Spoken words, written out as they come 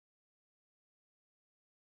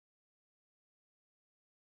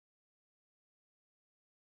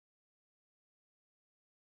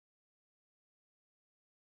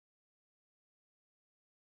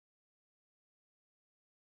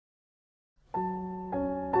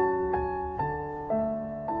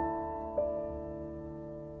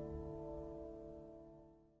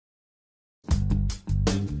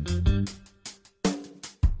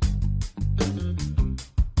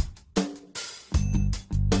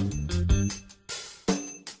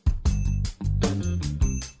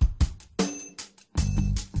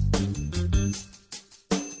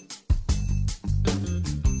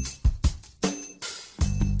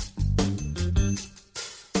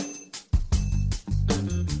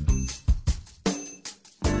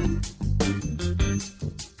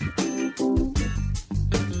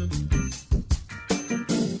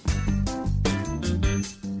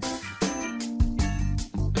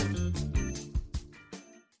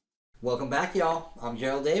Welcome back, y'all. I'm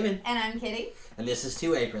Gerald David. And I'm Kitty. And this is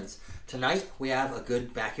 2Aprons. Tonight, we have a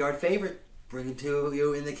good backyard favorite. Bringing to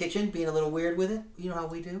you in the kitchen, being a little weird with it. You know how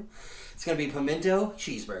we do. It's going to be Pimento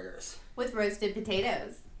Cheeseburgers. With roasted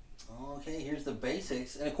potatoes. Okay, here's the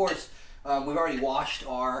basics. And of course, we've already washed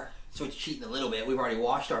our, so it's cheating a little bit, we've already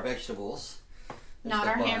washed our vegetables. There's Not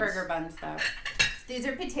our buns. hamburger buns, though. These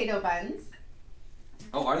are potato buns.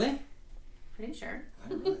 Oh, are they? Pretty sure. I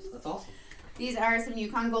didn't realize. That's awesome. These are some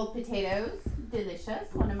Yukon Gold potatoes.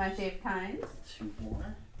 Delicious. One of my favorite kinds. Two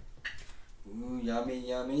more. Ooh, yummy,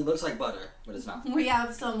 yummy. Looks like butter, but it's not. We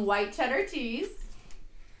have some white cheddar cheese.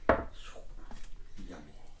 Yummy.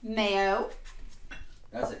 Mayo.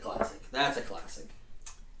 That's a classic. That's a classic.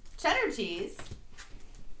 Cheddar cheese.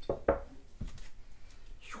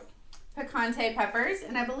 Picante peppers.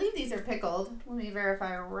 And I believe these are pickled. Let me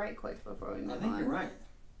verify right quick before we move on. I think you're right.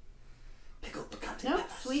 Pickled picante Nope,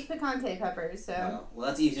 peppers. sweet picante peppers. So, Oh, well,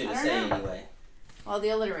 that's easier to say anyway. Well, the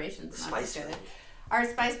alliteration's not Spice good. blend. Our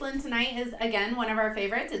spice blend tonight is, again, one of our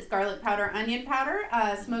favorites. It's garlic powder, onion powder,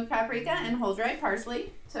 smoked paprika, and whole dried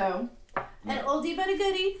parsley. So, an oldie but a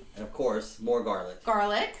goodie. And of course, more garlic.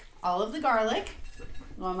 Garlic, all of the garlic.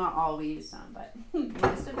 Well, not all, we use some, but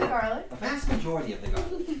most of the garlic. A vast majority of the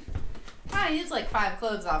garlic. I used like 5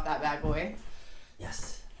 cloves off that bad boy.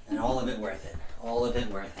 Yes, and all of it worth it. All of it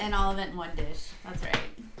worth it. And all of it in one dish. That's right.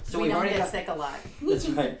 So we we've don't already get got, sick a lot. That's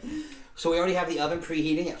right. So we already have the oven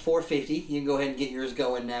preheating at 450. You can go ahead and get yours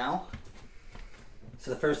going now. So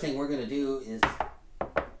the first thing we're going to do is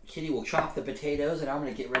Kitty will chop the potatoes, and I'm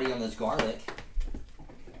going to get ready on this garlic.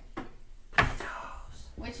 Potatoes.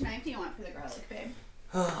 Which knife do you want for the garlic, babe?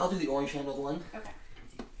 I'll do the orange handled one.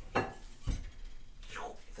 Okay.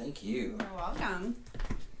 Thank you. You're welcome.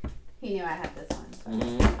 He knew I had this one. So.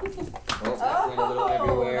 Mm-hmm. Oh, that went a little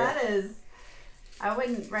everywhere. That is. I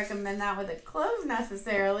wouldn't recommend that with a clove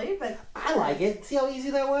necessarily, but I like it. See how easy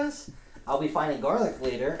that was? I'll be finding garlic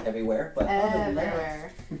later everywhere, but other than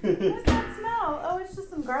everywhere. that. What's that smell? Oh, it's just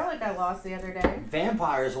some garlic I lost the other day.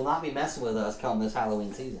 Vampires will not be messing with us come this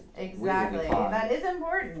Halloween season. Exactly. We will be fine. That is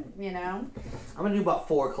important, you know. I'm gonna do about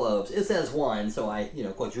 4 cloves. It says 1, so I,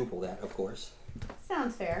 quadruple that, of course.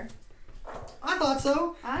 Sounds fair. I thought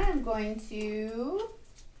so. I am going to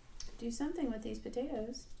do something with these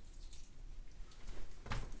potatoes.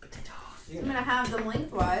 I'm going to have them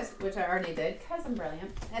lengthwise, which I already did, because I'm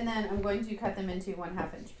brilliant. And then I'm going to cut them into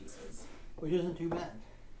 1/2 inch pieces. Which isn't too bad.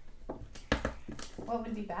 What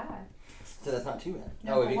would be bad? So that's not too bad.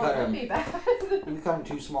 No, if you what cut would them, be bad? if you cut them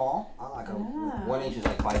too small, I like them. Ah. 1 inch is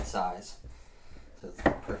like bite size, so it's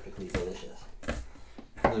perfectly delicious.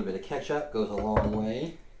 A little bit of ketchup goes a long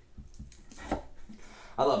way.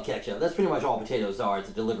 I love ketchup. That's pretty much all potatoes are. It's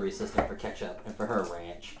a delivery system for ketchup and for her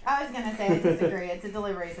ranch. I was going to say I disagree. It's a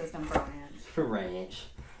delivery system for ranch. For ranch.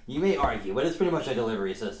 You may argue, but it's pretty much a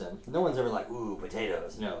delivery system. No one's ever like, ooh,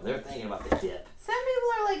 potatoes. No, they're thinking about the dip. Some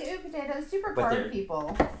people are like, ooh, potatoes, super But they're- carb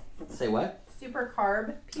people. Say what? Super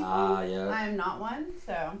carb people. Ah, yeah. I am not one,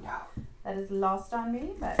 so No. that is lost on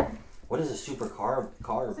me. But What is a super carb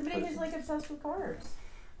somebody person? who's like obsessed with carbs.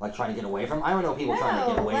 Like trying to get away from? I don't know people trying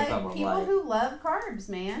to get away like from them. people Like, who love carbs,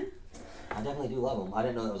 man. I definitely do love them. I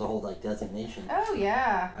didn't know that was a whole like designation. Oh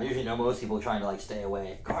yeah. I usually know most people trying to like stay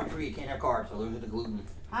away. Carb free, can't have carbs, allergic to gluten.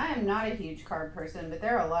 I am not a huge carb person, but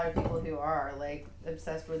there are a lot of people who are like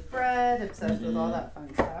obsessed with bread, obsessed with all that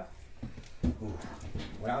fun stuff. Ooh.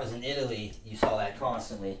 When I was in Italy, you saw that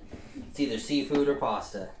constantly. It's either seafood or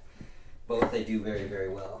pasta. Both they do very, very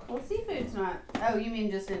well. Well, seafood's not. Oh, you mean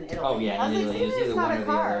just in Italy? Oh, yeah, I was in like, Italy, it was seafood's either not one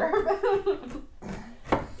a or the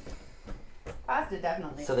carb. Pasta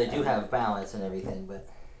definitely. So they do have balance and everything, but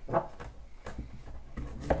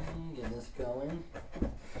get this going.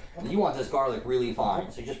 And you want this garlic really fine,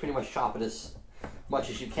 so you just pretty much chop it as much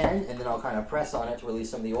as you can, and then I'll kind of press on it to release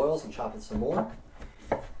some of the oils and chop it some more.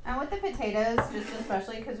 And with the potatoes, just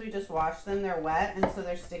especially because we just washed them, they're wet, and so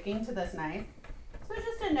they're sticking to this knife. So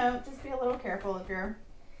just a note, just be a little careful if you're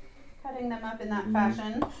cutting them up in that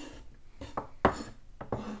fashion.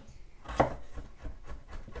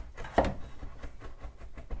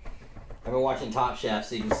 I've been watching Top Chef,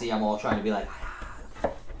 so you can see I'm all trying to be like.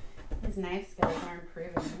 His knife skills are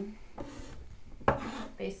improving.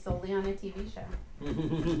 Based solely on a TV show.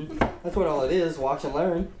 That's what all it is, watch and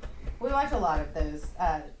learn. We watch a lot of those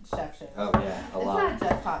chef shows. Oh yeah, a It's lot. not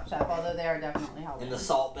just Top Chef, although they are definitely helpful. In the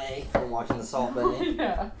Salt Bay, I'm watching the Salt Bay.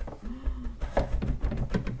 Yeah. There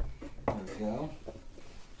we go.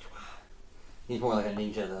 He's more like a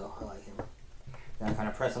ninja though, I like him. Then I kind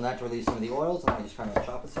of press on that to release some of the oils, and I just kind of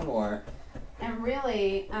chop it some more. And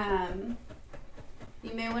really,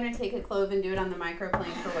 You may want to take a clove and do it on the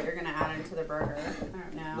microplane for what you're going to add into the burger. I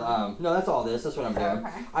don't know. No, that's all this. That's what I'm doing.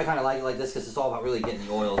 Okay. I kind of like it like this because it's all about really getting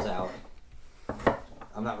the oils out.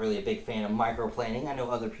 I'm not really a big fan of microplaning. I know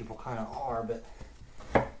other people kind of are, but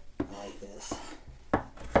I like this. Look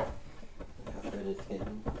how good it's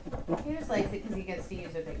getting. He just likes it because he gets to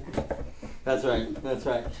use a big knife. That's right. That's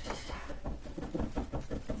right.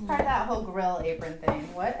 Try that whole grill apron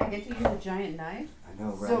thing. What? I get to use a giant knife? I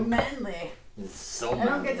know, right? So manly. It's so I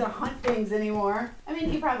don't get to hunt things anymore. I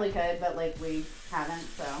mean, he probably could, but like we haven't,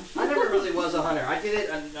 so. I never really was a hunter. I did it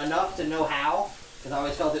enough to know how, because I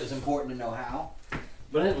always felt it was important to know how.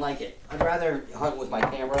 But I didn't like it. I'd rather hunt with my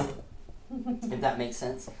camera, if that makes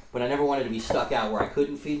sense. But I never wanted to be stuck out where I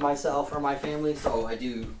couldn't feed myself or my family, so I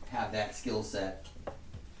do have that skill set.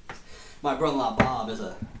 My brother-in-law Bob is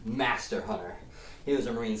a master hunter. He was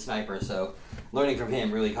a Marine sniper, so learning from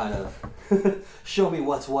him really kind of showed me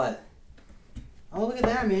what's what. Oh, look at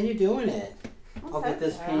that, man. You're doing it. I'll get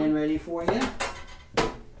this pan ready for you.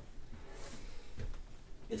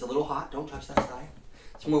 It's a little hot. Don't touch that side.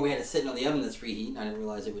 It's more we had it sitting on the oven that's preheating. I didn't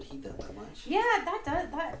realize it would heat that much. Yeah,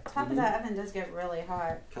 that top of that oven does get really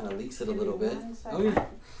hot. Kind of leaks it a little bit. Oh, yeah.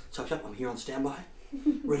 Chop, chop. I'm here on standby.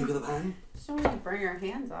 Ready for the pan. Just don't want you to burn your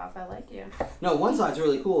hands off. I like you. No, one side's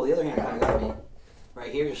really cool. The other hand kind of got me.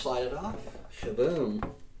 Right here, just slide it off. Shaboom.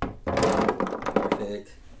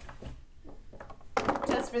 Perfect.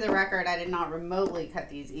 Just for the record, I did not remotely cut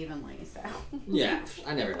these evenly, so. Yeah,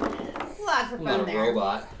 I never done. Lots of I'm fun not a there.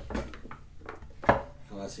 robot.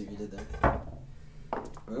 Oh, I see if you did that.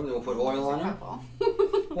 Then we'll put oil on her.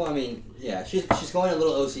 Well, I mean, yeah, she's going a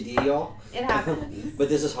little OCD, y'all. It happens. But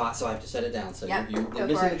this is hot, so I have to set it down. So yep, you're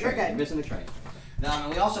missing the train. You're missing the train. Now,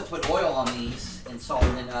 we also put oil on these and salt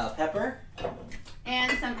and pepper.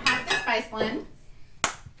 And some half the spice blend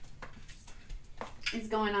is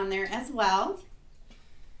going on there as well.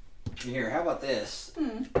 Here, how about this?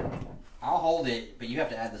 I'll hold it, but you have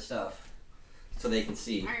to add the stuff so they can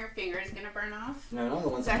see. Are your fingers gonna burn off? No, the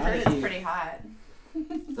one's I heard it's pretty hot.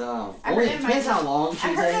 No. Only it depends how long she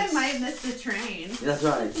takes. I heard I might miss the train. That's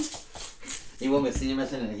right. You want me to see you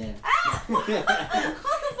missing it again? I was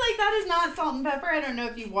like, that is not salt and pepper. I don't know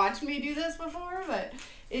if you've watched me do this before, but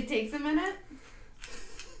it takes a minute.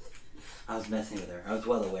 I was messing with her. I was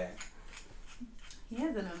well aware. He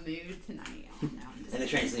is in a mood tonight. Oh, no, and the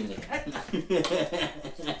train's leaving again.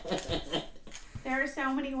 There are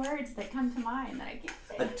so many words that come to mind that I can't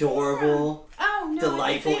say. Adorable. Oh, no,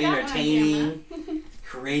 delightful, entertaining,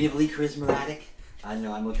 creatively charismatic. I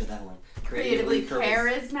know, I'm looking at that one. Creatively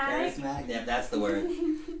charismatic. Charismatic. Yeah, that's the word.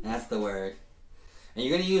 That's the word. And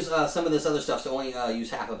you're going to use some of this other stuff, so only use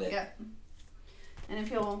half of it. Yep. And if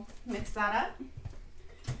you'll mix that up.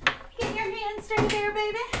 Get your hands dirty there,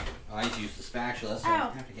 baby. Oh, I just use the spatula, so I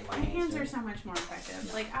have to get my hands dirty. Hands are so much more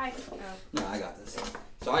effective. Like, No, I got this.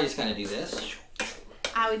 So I just kind of do this.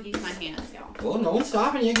 I would use my hands, y'all. Well, no one's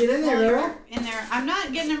stopping you. Get in there, girl. In there. I'm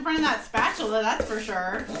not getting in front of that spatula, that's for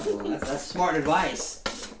sure. Oh, well, that's smart advice.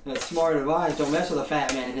 That's smart advice. Don't mess with a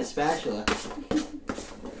fat man and his spatula.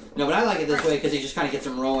 No, but I like it this way because it just kind of gets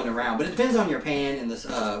them rolling around. But it depends on your pan and this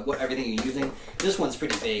what everything you're using. This one's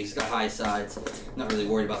pretty big. It's got high sides. I'm not really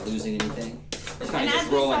worried about losing anything. It's kind of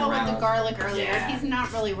just rolling around. And as we saw with the garlic earlier, he's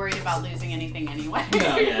not really worried about losing anything anyway.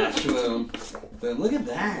 No, yeah, boom. Boom. Look at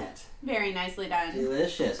that. Very nicely done.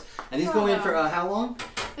 Delicious. And these go in for how long?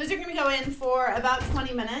 Those are going to go in for about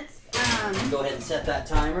 20 minutes. Go ahead and set that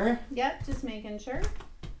timer. Yep, just making sure.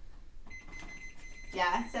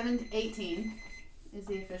 Yeah, 7:18 is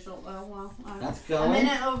the official. Oh, well. That's going. A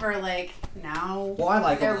minute over, like, now. Well, I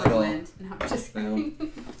like they're a little. ruined. No, I'm just kidding.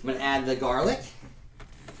 I'm going to add the garlic.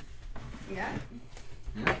 Yeah.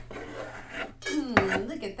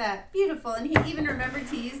 Look at that. Beautiful. And he even remembered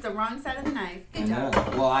to use the wrong side of the knife. Good job.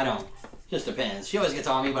 Well, I don't. Just depends. She always gets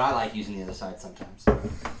on me, but I like using the other side sometimes.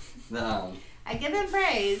 I give him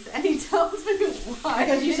praise, and he tells me why.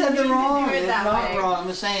 Because you said the wrong. It's not wrong. I'm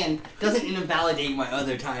just saying. Doesn't invalidate my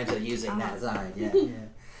other times of using that side. Yeah,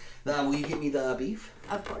 yeah. Will you get me the beef?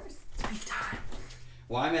 Of course. It's beef time.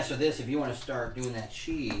 Well, I mess with this if you want to start doing that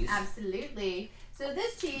cheese. Absolutely. So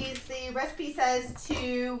this cheese, the recipe says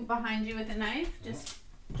to, behind you with a knife, just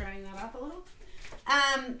drying that off a little,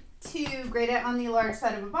 to grate it on the large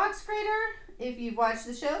side of a box grater. If you've watched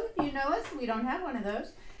the show, you know us, we don't have one of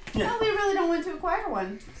those. Yeah. No, we really don't want to acquire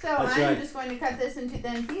one. So I'm just going to cut this into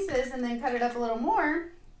thin pieces and then cut it up a little more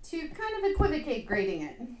to kind of equivocate grating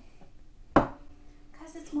it.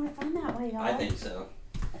 Because it's more fun that way, y'all. I think so.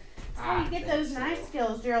 That's how you get those knife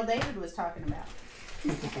skills Gerald David was talking about.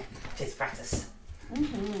 Takes practice.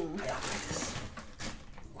 Mm-hmm. I got practice.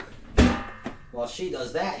 While she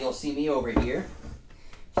does that, you'll see me over here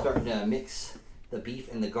starting to mix the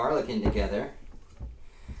beef and the garlic in together.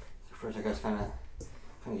 So first I got kind of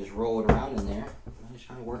just roll it around in there. I'm just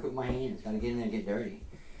trying to work with my hands. Got to get in there and get dirty.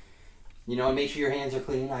 You know, and make sure your hands are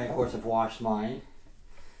clean. I, of course, have washed mine.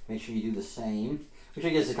 Make sure you do the same. Which I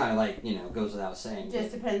guess is kind of like, you know, goes without saying.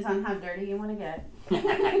 Just depends on how dirty you want to get.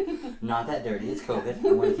 Not that dirty. It's COVID.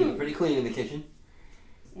 I want to keep it pretty clean in the kitchen.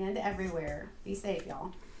 And everywhere. Be safe,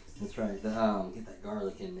 y'all. That's right. Get that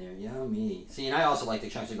garlic in there. Yummy. See, and I also like the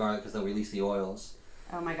chunks of garlic because they'll release the oils.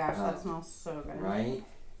 Oh my gosh, that smells so good. Right?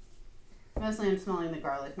 Mostly I'm smelling the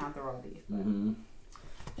garlic, not the raw beef. Mm-hmm.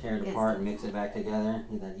 Tear it apart and mix it back together.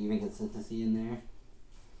 Get that even consistency in there.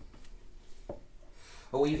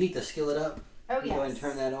 Oh, will you heat the skillet up? Oh, yes. Go ahead and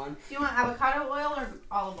turn that on. Do you want avocado oil or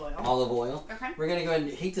olive oil? Olive oil. Okay. We're going to go ahead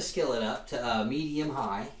and heat the skillet up to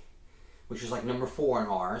medium-high, which is like number 4 in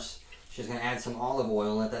ours. She's going to add some olive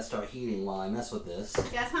oil and let that start heating while I mess with this.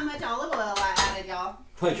 Guess how much olive oil I added, y'all?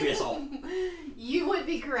 A drizzle. You would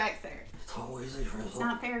be correct, sir. It's always a drizzle. It's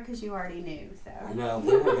not fair because you already knew, so. I know.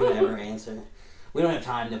 We're not going to ever answer. We don't have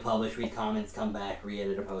time to publish, read comments, come back,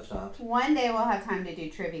 re-edit, or post ops. One day we'll have time to do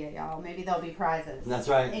trivia, y'all. Maybe there'll be prizes. That's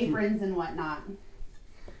right. Aprons and whatnot.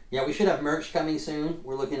 Yeah, we should have merch coming soon.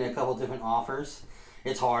 We're looking at a couple different offers.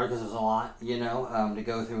 It's hard because there's a lot, you know, to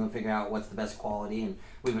go through and figure out what's the best quality. And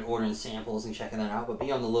we've been ordering samples and checking that out. But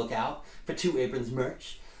be on the lookout for 2Aprons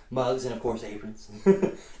merch. Mugs and, of course, aprons.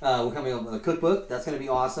 We're coming up with a cookbook. That's going to be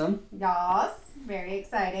awesome. Yas. Very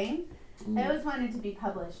exciting. I always wanted to be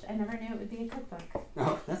published. I never knew it would be a cookbook.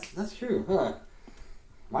 Oh, that's true, huh?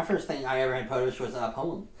 My first thing I ever had published was a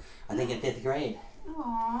poem. I think in 5th grade.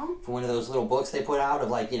 Aww. For one of those little books they put out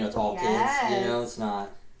of like, you know, it's all kids. You know, it's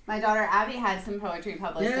not. My daughter Abby had some poetry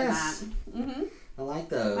published in that. Mm-hmm. I like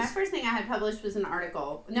those. My first thing I had published was an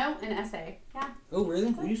article. No, an essay. Yeah. Oh,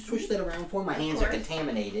 really? Will you switch that around for me? My hands are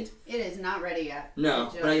contaminated. It is not ready yet.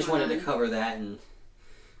 No, but I just wanted to cover that, and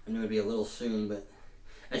I knew it'd be a little soon, but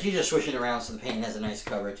and she's just switching around so the paint has a nice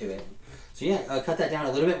cover to it. So yeah, cut that down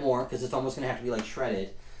a little bit more because it's almost going to have to be like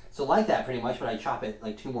shredded. So like that pretty much, but I chop it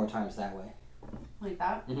like 2 more times that way. Like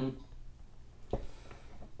that? Mm-hmm.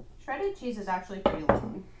 Shredded cheese is actually pretty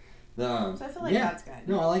long. So I feel like that's good.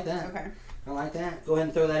 No, I like that. Okay. I like that. Go ahead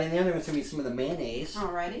and throw that in there. There's going to be some of the mayonnaise.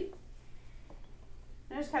 Alrighty.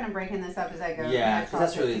 I'm just kind of breaking this up as I go. Yeah, because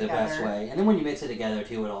that's really the best way. And then when you mix it together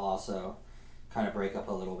too, it'll also kind of break up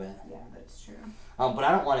a little bit. Yeah, that's true. But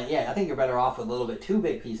I don't want to, I think you're better off with a little bit 2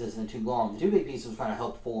 big pieces than 2 long. The 2 big pieces kind of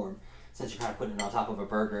help form since you're kind of putting it on top of a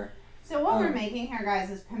burger. So what we're making here,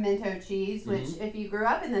 guys, is pimento cheese, which if you grew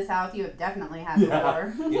up in the South, you have definitely had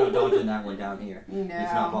before. You don't dodge that one down here. No.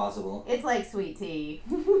 It's not possible. It's like sweet tea.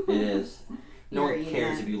 It is. No one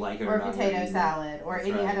cares if you like it or not. Or potato salad, or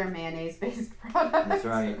any other mayonnaise-based product. That's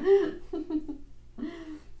right.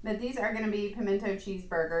 But these are going to be pimento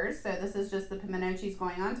cheeseburgers. So this is just the pimento cheese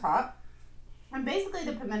going on top. And basically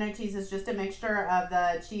the pimento cheese is just a mixture of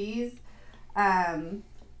the cheese, the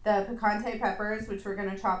picante peppers, which we're going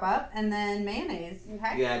to chop up, and then mayonnaise.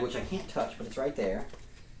 Okay? You add, which I can't touch, but it's right there.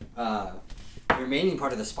 The remaining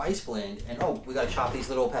part of the spice blend, and we got to chop these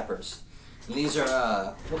little peppers. And these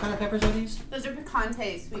are, what kind of peppers are these? Those are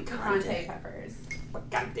picante, sweet picante peppers.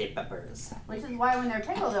 Picante peppers. Which is why when they're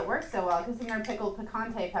pickled, it works so well, because then they're pickled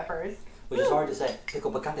picante peppers. Which is hard to say.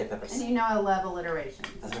 Pickled picante peppers. And you know I love alliteration.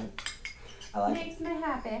 That's right. I like Makes me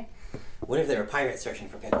happy. What if there were pirates searching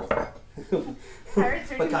for pickled? Pirates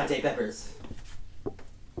searching picante peppers.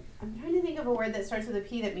 I'm trying to think of a word that starts with a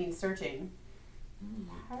P that means searching.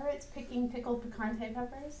 Pirates picking pickled picante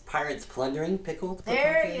peppers? Pirates plundering pickled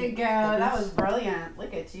There picante you go. peppers? That was brilliant.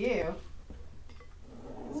 Look at you.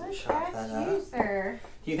 Look at you, sir.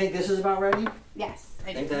 Do you think this is about ready? Yes,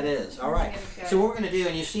 I think that is. All right. So what we're going to do,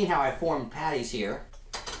 and you've seen how I formed patties here.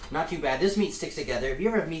 Not too bad. This meat sticks together. If you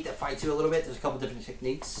ever have meat that fights you a little bit, there's a couple different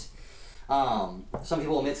techniques. Some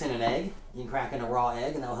people will mix in an egg. You can crack in a raw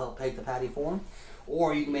egg, and that'll help make the patty form.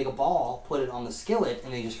 Or you can make a ball, put it on the skillet,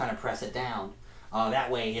 and then just kind of press it down.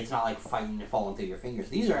 That way, it's not like fighting and falling through your fingers.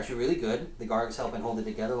 These are actually really good. The garlic's helping hold it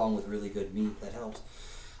together, along with really good meat. That helps.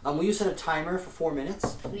 Will you set a timer for 4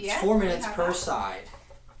 minutes? Yes, it's 4 minutes per side.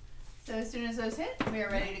 So as soon as those hit, we are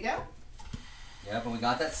ready to go. Yep, and we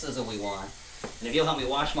got that sizzle we want. And if you'll help me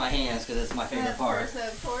wash my hands, because it's my favorite part.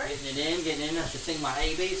 Of course. Getting in. I should sing my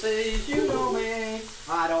ABCs. You know me.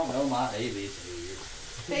 I don't know my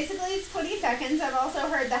ABCs. Basically, it's 20 seconds. I've also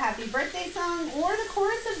heard the Happy Birthday song or the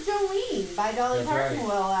chorus of Jolene by Dolly Parton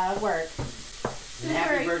will work. And the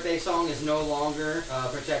Happy Birthday song is no longer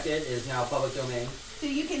protected. It is now public domain. So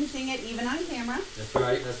you can sing it even on camera. That's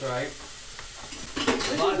right. That's right.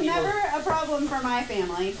 Which was never a problem for my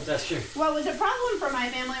family. That's true. What was a problem for my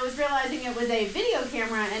family was realizing it was a video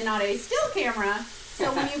camera and not a still camera.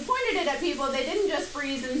 So when you pointed it at people, they didn't just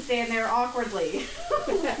freeze and stand there awkwardly.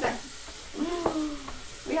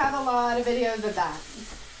 We have a lot of videos of that.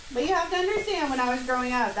 But you have to understand, when I was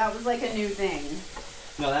growing up, that was like a new thing.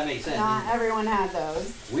 No, that makes sense. Not everyone had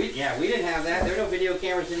those. We didn't have that. There were no video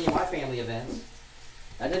cameras in any of my family events.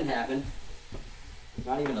 That didn't happen.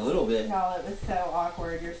 Not even a little bit. Y'all, it was so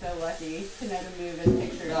awkward. You're so lucky to know to move in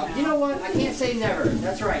pictures now. You know what? I can't say never.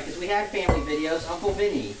 That's right, because we had family videos. Uncle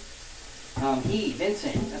Vinny,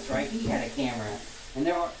 Vincent, that's right, he had a camera. And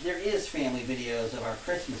there is family videos of our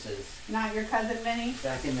Christmases. Not your cousin Vinny?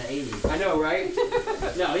 Back in the 80s. I know, right?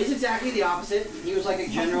 No, he's exactly the opposite. He was like a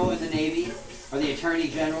general in the Navy, or the Attorney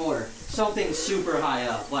General, or something super high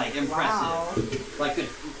up, like impressive. Wow. Like could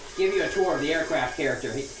give you a tour of the aircraft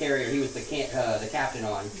carrier he was the captain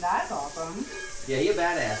on. That's awesome. Yeah, he's a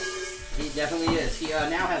badass. He definitely is. He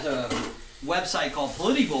now has a website called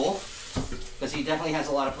Political, because he definitely has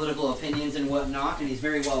a lot of political opinions and whatnot, and he's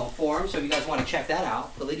very well informed. So if you guys want to check that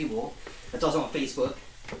out, Political. That's also on Facebook.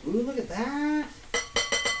 Ooh, look at that.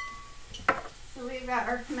 So we've got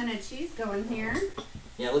our pimento cheese going here.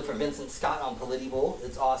 Yeah, look for Vincent Scott on Political.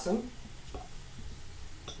 It's awesome.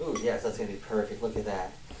 Ooh, yes, that's going to be perfect. Look at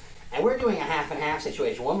that. And we're doing a half and half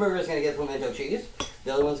situation. One burger is going to get pimento cheese.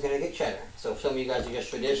 The other one's going to get cheddar. So if some of you guys are just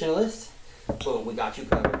traditionalists, boom, we got you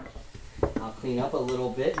covered. I'll clean up a little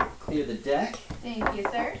bit and clear the deck. Thank you,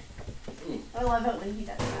 sir. I love it when he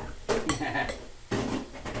does that.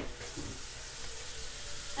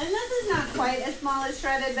 And this is not quite as small as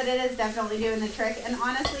shredded, but it is definitely doing the trick. And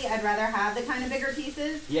honestly, I'd rather have the kind of bigger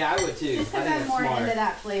pieces. Yeah, I would too. Just because I'm more into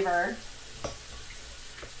that flavor.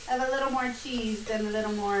 Of a little more cheese than a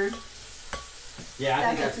little more. Yeah, I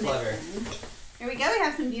think that's clever. Here we go. We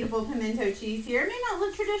have some beautiful pimento cheese here. It may not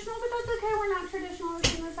look traditional, but that's okay. We're not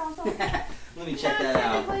traditionalists in this household. Let me check that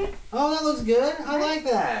out. Oh, that looks good. I like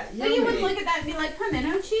that. But you wouldn't look at that and be like,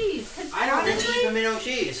 pimento cheese. I don't really eat pimento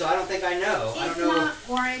cheese, so I don't think I know. It's not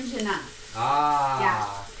orange enough. Ah.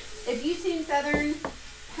 Yeah. If you've seen Southern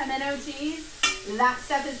pimento cheese, that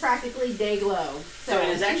stuff is practically day glow. So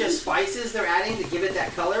is that just spices they're adding to give it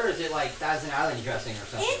that color, or is it like Thousand Island dressing or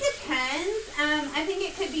something? It depends. I think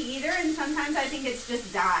it could be either, and sometimes I think it's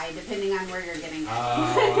just dye, depending on where you're getting it.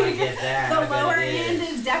 Oh, I get that. The lower end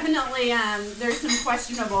is definitely, there's some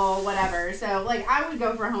questionable whatever. So, like, I would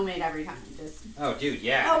go for homemade every time. Just oh, dude,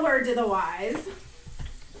 yeah. A word to the wise.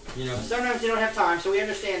 You know, sometimes you don't have time, so we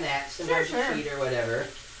understand that. Sometimes Sure. you cheat or whatever.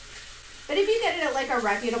 But if you get it at like a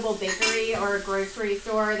reputable bakery or a grocery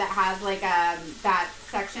store that has like that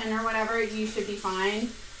section or whatever, you should be fine.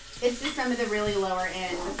 It's just some of the really lower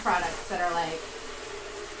end products that are like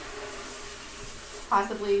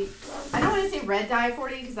possibly, I don't want to say red dye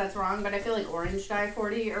 40 because that's wrong, but I feel like orange dye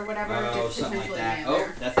 40 or whatever. Oh, just something like that. Oh,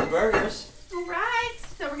 that's the burgers. All right,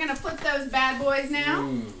 so we're gonna flip those bad boys now.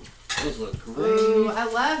 Those look great. Ooh, I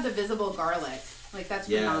love the visible garlic. Like that's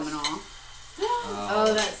phenomenal.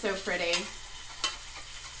 Oh, that's so pretty.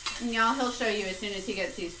 And y'all, he'll show you as soon as he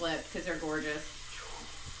gets these flipped because they're gorgeous.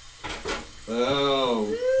 Oh,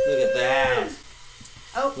 look at that.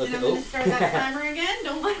 Oh, and I'm going to start that timer again.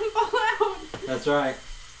 Don't let him fall out. That's right.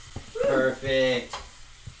 Perfect.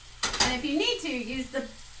 And if you need to, use the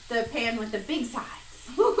pan with the big sides.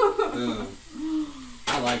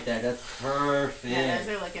 I like that. That's perfect. Yeah, those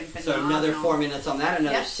are looking phenomenal. So another 4 minutes on that,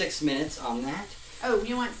 another 6 minutes on that. Oh,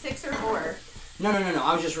 you want 6 or 4? No.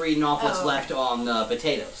 I was just reading off what's left on the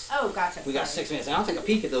potatoes. Oh, gotcha. We got 6 minutes. And I'll take a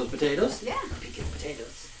peek at those potatoes. Yeah. Peek at the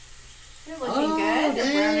potatoes. They're looking good.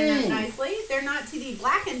 They're browning up nicely. They're not to the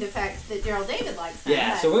blackened effect that Gerald David likes.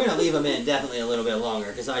 Yeah, so we're going to leave them in definitely a little bit longer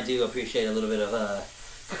because I do appreciate a little bit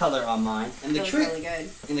of color on mine. And the trick, really good.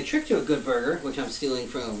 And the trick to a good burger, which I'm stealing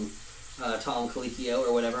from Tom Colicchio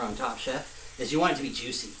or whatever on Top Chef, is you want it to be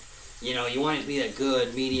juicy. You know, you want it to be that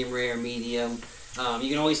good medium rare, medium. You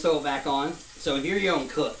can always throw it back on. So if you're your own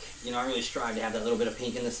cook, you know, I really strive to have that little bit of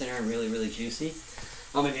pink in the center and really, really juicy.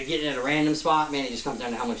 If you're getting it at a random spot, man, it just comes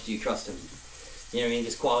down to how much do you trust them. You know what I mean?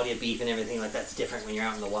 Just quality of beef and everything like that's different when you're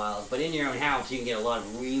out in the wild. But in your own house, you can get a lot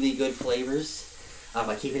of really good flavors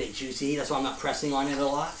by keeping it juicy. That's why I'm not pressing on it a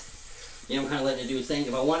lot. You know, I'm kind of letting it do its thing.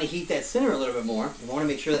 If I want to heat that center a little bit more, if I want to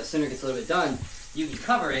make sure that center gets a little bit done, you can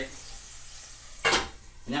cover it,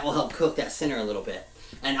 and that will help cook that center a little bit.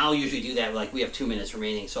 And I'll usually do that, like we have 2 minutes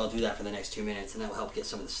remaining, so I'll do that for the next 2 minutes, and that will help get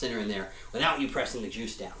some of the center in there without you pressing the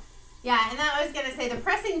juice down. Yeah, and that I was going to say, the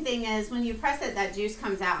pressing thing is when you press it, that juice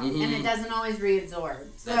comes out, and it doesn't always reabsorb.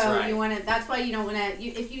 So that's right. You want to, that's why you don't want to,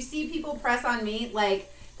 if you see people press on meat,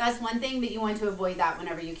 like, That's one thing, but you want to avoid that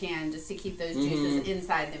whenever you can, just to keep those juices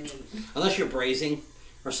inside the meat. Unless you're braising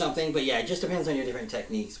or something, but yeah, it just depends on your different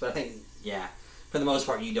techniques. But I think, yeah, for the most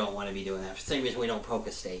part, you don't want to be doing that. For the same reason we don't poke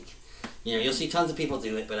a steak. You know, you'll see tons of people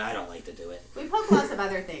do it, but I don't like to do it. We poke lots of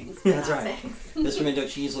other things. That's right. This pimento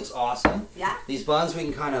cheese looks awesome. Yeah. These buns we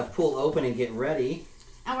can kind of pull open and get ready.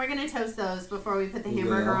 And we're going to toast those before we put the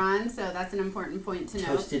hamburger on, so that's an important point to note.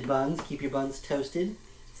 Toasted buns. Keep your buns toasted.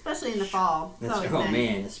 Especially in the fall. That's right. Oh,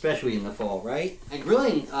 man. Especially in the fall, right? And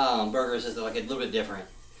grilling burgers is like a little bit different.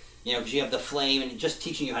 You know, because you have the flame and just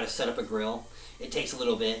teaching you how to set up a grill. It takes a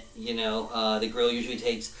little bit, you know. The grill usually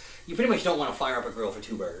takes... You pretty much don't want to fire up a grill for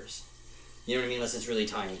 2 burgers. You know what I mean? Unless it's really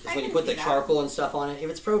tiny. Because when you put the charcoal and stuff on it, if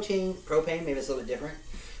it's propane, maybe it's a little bit different.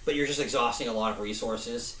 But you're just exhausting a lot of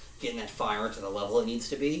resources getting that fire to the level it needs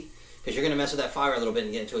to be. Because you're going to mess with that fire a little bit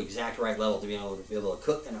and get it to the exact right level to be able to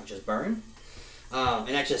cook and not just burn. And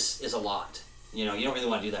that just is a lot. You know, you don't really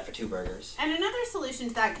want to do that for 2 burgers. And another solution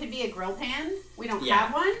to that could be a grill pan. We don't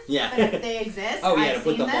have one. Yeah. But if they exist, oh, yeah, I've to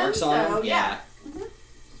put the marks on them. Yeah.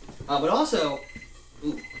 But also...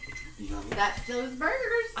 Ooh. Yummy. That's those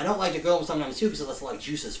burgers. I don't like to grill them sometimes too because it lets a lot of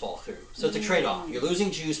juices fall through. So it's a trade-off. You're losing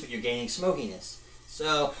juice, but you're gaining smokiness.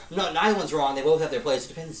 So no, neither one's wrong. They both have their place.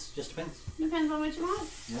 It depends. Just depends. Depends on what you want.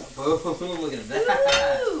 Yep. Boom! Look at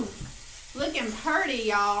that. Ooh, looking pretty,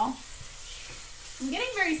 y'all. I'm getting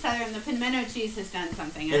very southern. The pimento cheese has done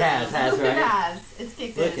something. It has, right? It has. It's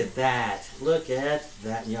kicked in. Look at that. Look at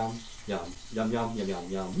that. Yum, yum, yum, yum, yum, yum,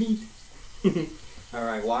 yum. Meat. All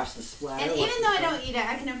right, wash the splatter. And even though I don't eat it,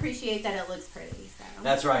 I can appreciate that it looks pretty. So.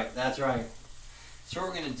 That's right. That's right. So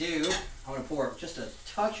what we're going to do, I'm going to pour just a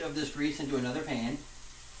touch of this grease into another pan.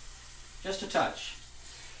 Just a touch.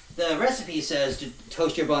 The recipe says to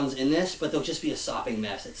toast your buns in this, but they'll just be a sopping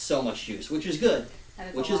mess. It's so much juice, which is good.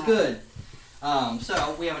 Which is good.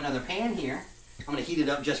 So we have another pan here. I'm going to heat it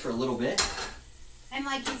up just for a little bit. And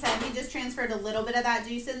like you said, he just transferred a little bit of that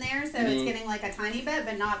juice in there, so it's getting like a tiny bit,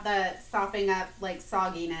 but not the sopping up, like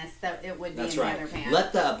sogginess that it would be in the other pan.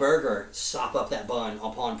 Let the burger sop up that bun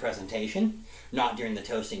upon presentation, not during the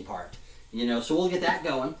toasting part. You know, so we'll get that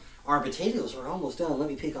going. Our potatoes are almost done. Let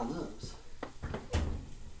me pick on those.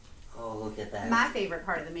 Oh, look at that. My favorite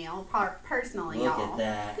part of the meal, personally, y'all. Look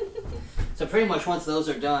at that. So pretty much once those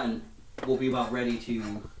are done, we'll be about ready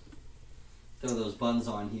to throw those buns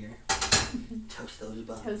on here. Toast those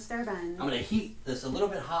buns. Toast our buns. I'm going to heat this a little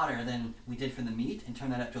bit hotter than we did for the meat and turn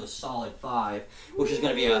that up to a solid 5, which is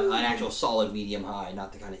going to be an actual solid medium high,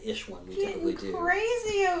 not the kind of ish one we typically do.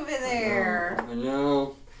 Crazy over there. I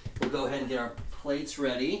know. We'll go ahead and get our plates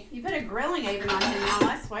ready. You put a grilling apron on him now,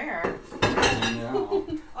 I swear. I know.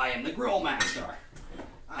 I am the grill master.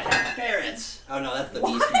 I have ferrets. Oh no, that's the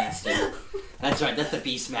beast master. That's right, that's the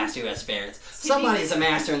beast master who has ferrets. Somebody's a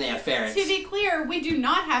master and they have ferrets. To be clear, we do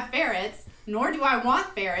not have ferrets, nor do I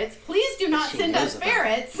want ferrets. Please do not send us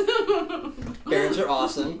ferrets. Ferrets are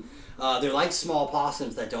awesome. They're like small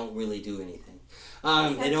possums that don't really do anything.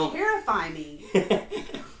 They don't terrify me.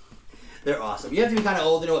 They're awesome. You have to be kind of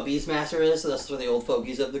old to know what Beastmaster is, so that's for the old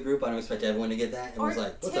fogies of the group. I don't expect everyone to get that. Everyone's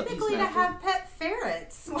like, what's up, Beastmaster? Typically to have pet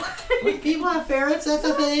ferrets. Like, people have ferrets? That's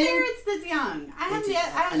a thing? Ferrets that's young. I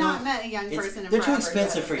have not met a young person in They're too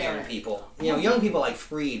expensive for young people. You know, young people like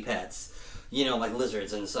free pets. You know, like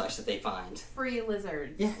lizards and such that they find. Free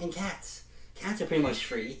lizards. Yeah, and cats. Cats are pretty much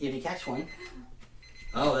free if you catch one.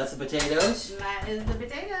 Oh, that's the potatoes? That is the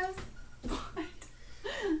potatoes.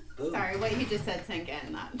 Boom. Sorry, what you just said sank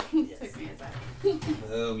in. That took me a sec.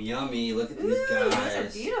 Oh, yummy. Look at these guys. Those are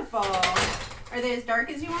beautiful. Are they as dark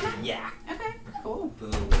as you want them? Yeah. Okay, cool.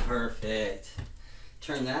 Boom. Perfect.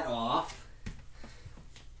 Turn that off.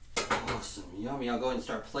 Awesome. Yummy. I'll go ahead and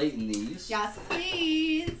start plating these. Yes,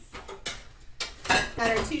 please.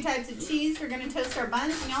 Got our 2 types of cheese. We're going to toast our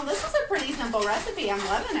buns. And y'all, this is a pretty simple recipe. I'm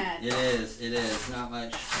loving it. It is. It is. Not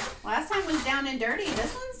much. Last time was down and dirty.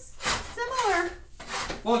 This one's similar.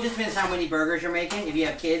 Well, it just depends how many burgers you're making. If you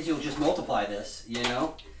have kids, you'll just multiply this, you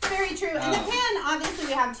know? Very true. And the pan, obviously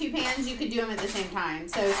we have 2 pans. You could do them at the same time.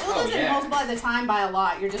 So it still doesn't multiply the time by a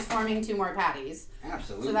lot. You're just forming 2 more patties.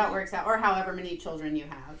 Absolutely. So that works out. Or however many children you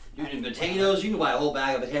have. Doing potatoes, you can buy a whole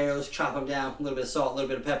bag of potatoes, chop them down, a little bit of salt, a little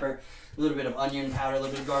bit of pepper, a little bit of onion powder, a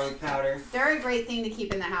little bit of garlic powder. They're a great thing to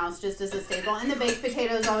keep in the house just as a staple. And the baked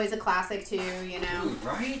potato is always a classic too, you know? Ooh,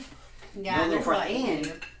 right? Yeah, there's a lot you can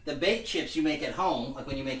do. The baked chips you make at home, like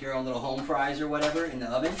when you make your own little home fries or whatever in the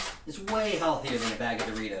oven, is way healthier than a bag of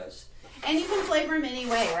Doritos. And you can flavor them any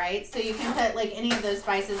way, right? So you can put like any of those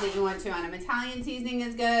spices that you want to on them. Italian seasoning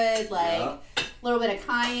is good, like a little bit of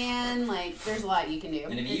cayenne, there's a lot you can do.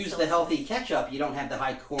 And if you use the healthy ketchup, you don't have the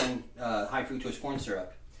high fructose corn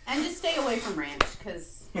syrup. And just stay away from ranch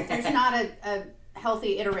because there's not a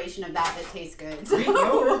healthy iteration of that tastes good. Greek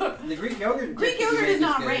yogurt. The Greek yogurt. Greek yogurt is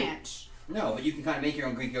not ranch. No, but you can kind of make your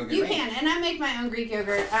own Greek yogurt. You can, and I make my own Greek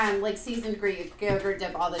yogurt, like seasoned Greek yogurt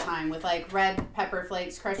dip all the time with like red pepper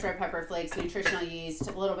flakes, crushed red pepper flakes, nutritional yeast,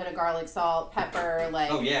 a little bit of garlic, salt, pepper,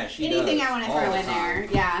 like anything I want to throw in there.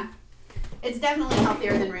 Yeah, it's definitely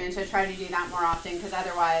healthier than ranch. I try to do that more often because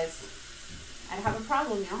otherwise I'd have a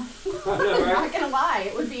problem, y'all. I'm not gonna lie,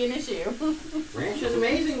 it would be an issue. Ranch is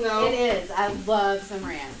amazing, though. It is. I love some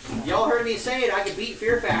ranch. Y'all heard me say it. I could beat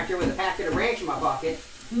Fear Factor with a packet of ranch in my pocket.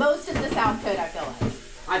 Most of the South could, I feel like.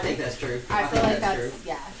 I think that's true. I feel like that's true.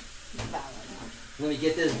 Yeah, valid. Let me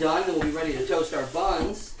get this done, then we'll be ready to toast our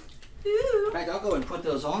buns. Ooh. In fact, I'll go and put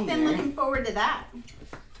those on there. Been looking forward to that.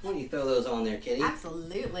 Why don't you throw those on there, Kitty?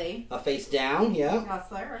 Absolutely. Face down, yeah. Yes,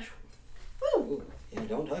 sir. Ooh. Yeah,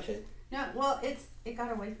 don't touch it. No, well, it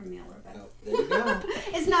got away from me a little bit. Oh, there you go.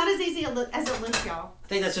 It's not as easy as it looks, y'all. I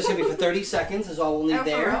think that's just going to be for 30 seconds is all we'll need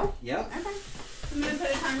there. For real? Yep. Okay. I'm going to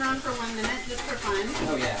put a timer on for 1 minute just for fun.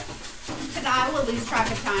 Oh, yeah. Because I will lose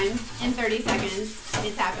track of time in 30 seconds.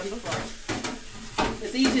 It's happened before.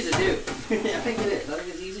 It's easy to do. I think it is. I think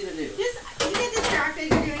it's easy to do. Just, you get distracted,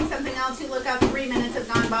 you're doing something else, you look up, 3 minutes have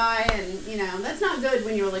gone by, and, you know, that's not good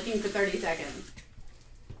when you're looking for 30 seconds.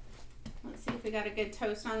 Let's see if we got a good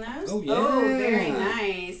toast on those. Oh, yeah. Oh, very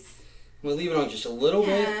nice. We'll leave it on just a little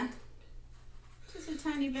bit. Just a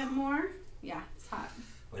tiny bit more. Yeah, it's hot.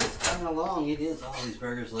 But it's coming along. It is. Oh, these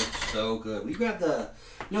burgers look so good. We grab the...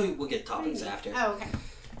 No, we'll get toppings after. Oh, okay.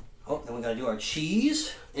 Oh, then we got to do our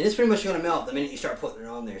cheese. And it's pretty much going to melt the minute you start putting it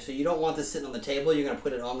on there. So you don't want this sitting on the table. You're going to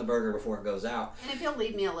put it on the burger before it goes out. And if you'll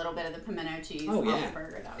leave me a little bit of the pimento cheese on the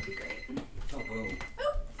burger, that would be great. Oh, boom.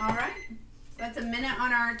 Oh, all right. That's a minute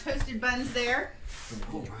on our toasted buns there.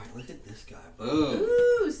 All right, look at this guy. Boom.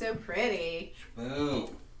 Ooh, so pretty.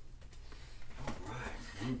 Boom. All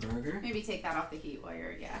right, one burger. Maybe take that off the heat while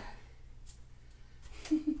you're,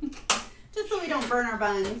 just so we don't burn our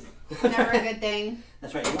buns. Never a good thing.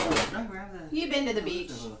 That's right. You want to grab the... You've been to the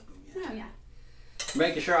beach. Oh, yeah.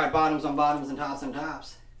 Making sure I had bottoms on bottoms and tops on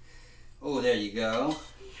tops. Oh, there you go.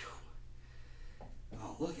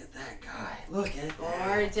 Oh, look at that guy. Look at that.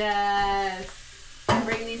 Gorgeous. I'll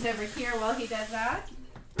bring these over here while he does that.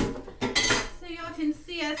 So y'all can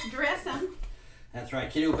see us dress them. That's right.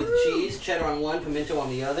 Kitty will put the cheese, cheddar on one, pimento on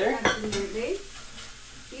the other. Absolutely.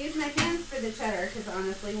 Use my hands for the cheddar because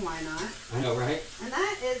honestly, why not? I know, right? And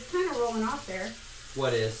that is kind of rolling off there.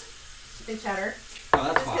 What is? The cheddar. Oh,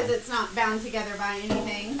 that's fine. Because it's not bound together by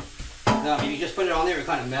anything. No, I mean, you just put it on there, it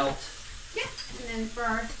kind of melts. Yeah. And then for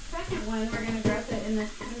our second one, we're going to dress it in the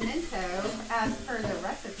pimento as per the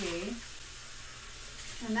recipe.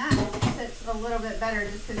 And that sits a little bit better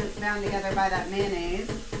just because it's bound together by that mayonnaise.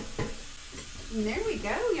 And there we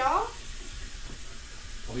go, y'all.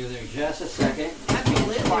 I'll be there in just a second.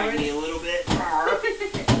 Absolutely. Fight me a little bit.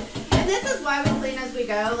 And this is why we clean as we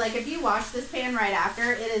go. Like if you wash this pan right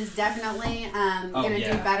after, it is definitely going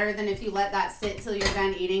to do better than if you let that sit till you're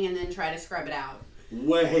done eating and then try to scrub it out.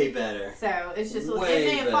 Way better. So it's just, it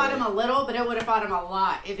may have fought him a little, but it would have fought him a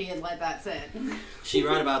lot if he had let that sit. She's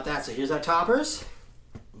right about that. So here's our toppers.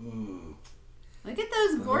 Look at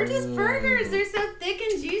those gorgeous burgers. They're so thick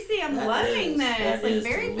and juicy. I'm loving this. Like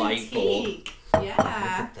very boutique. Yeah. Look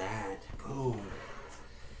at that. Boom.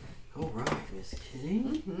 All right, Miss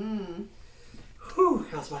Kitty. Whew,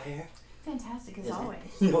 how's my hair? Fantastic as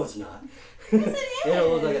always. No, it's not. Yes, it is. It'll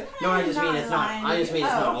look like a, no, I just mean it's not. I just mean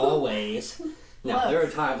it's not always. No, there are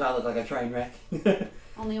times I look like a train wreck.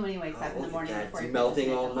 Only when he wakes up in the morning before he it's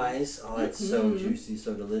melting all nice. Oh, it's so juicy,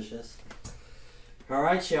 so delicious. All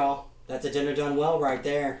right, y'all. That's a dinner done well right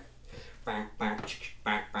there.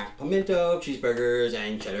 Pimento cheeseburgers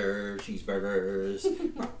and cheddar cheeseburgers.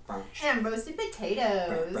 And roasted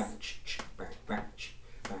potatoes.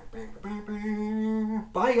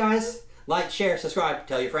 Bye, guys. Like, share, subscribe,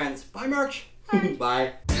 tell your friends. Bye, merch.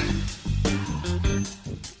 Bye.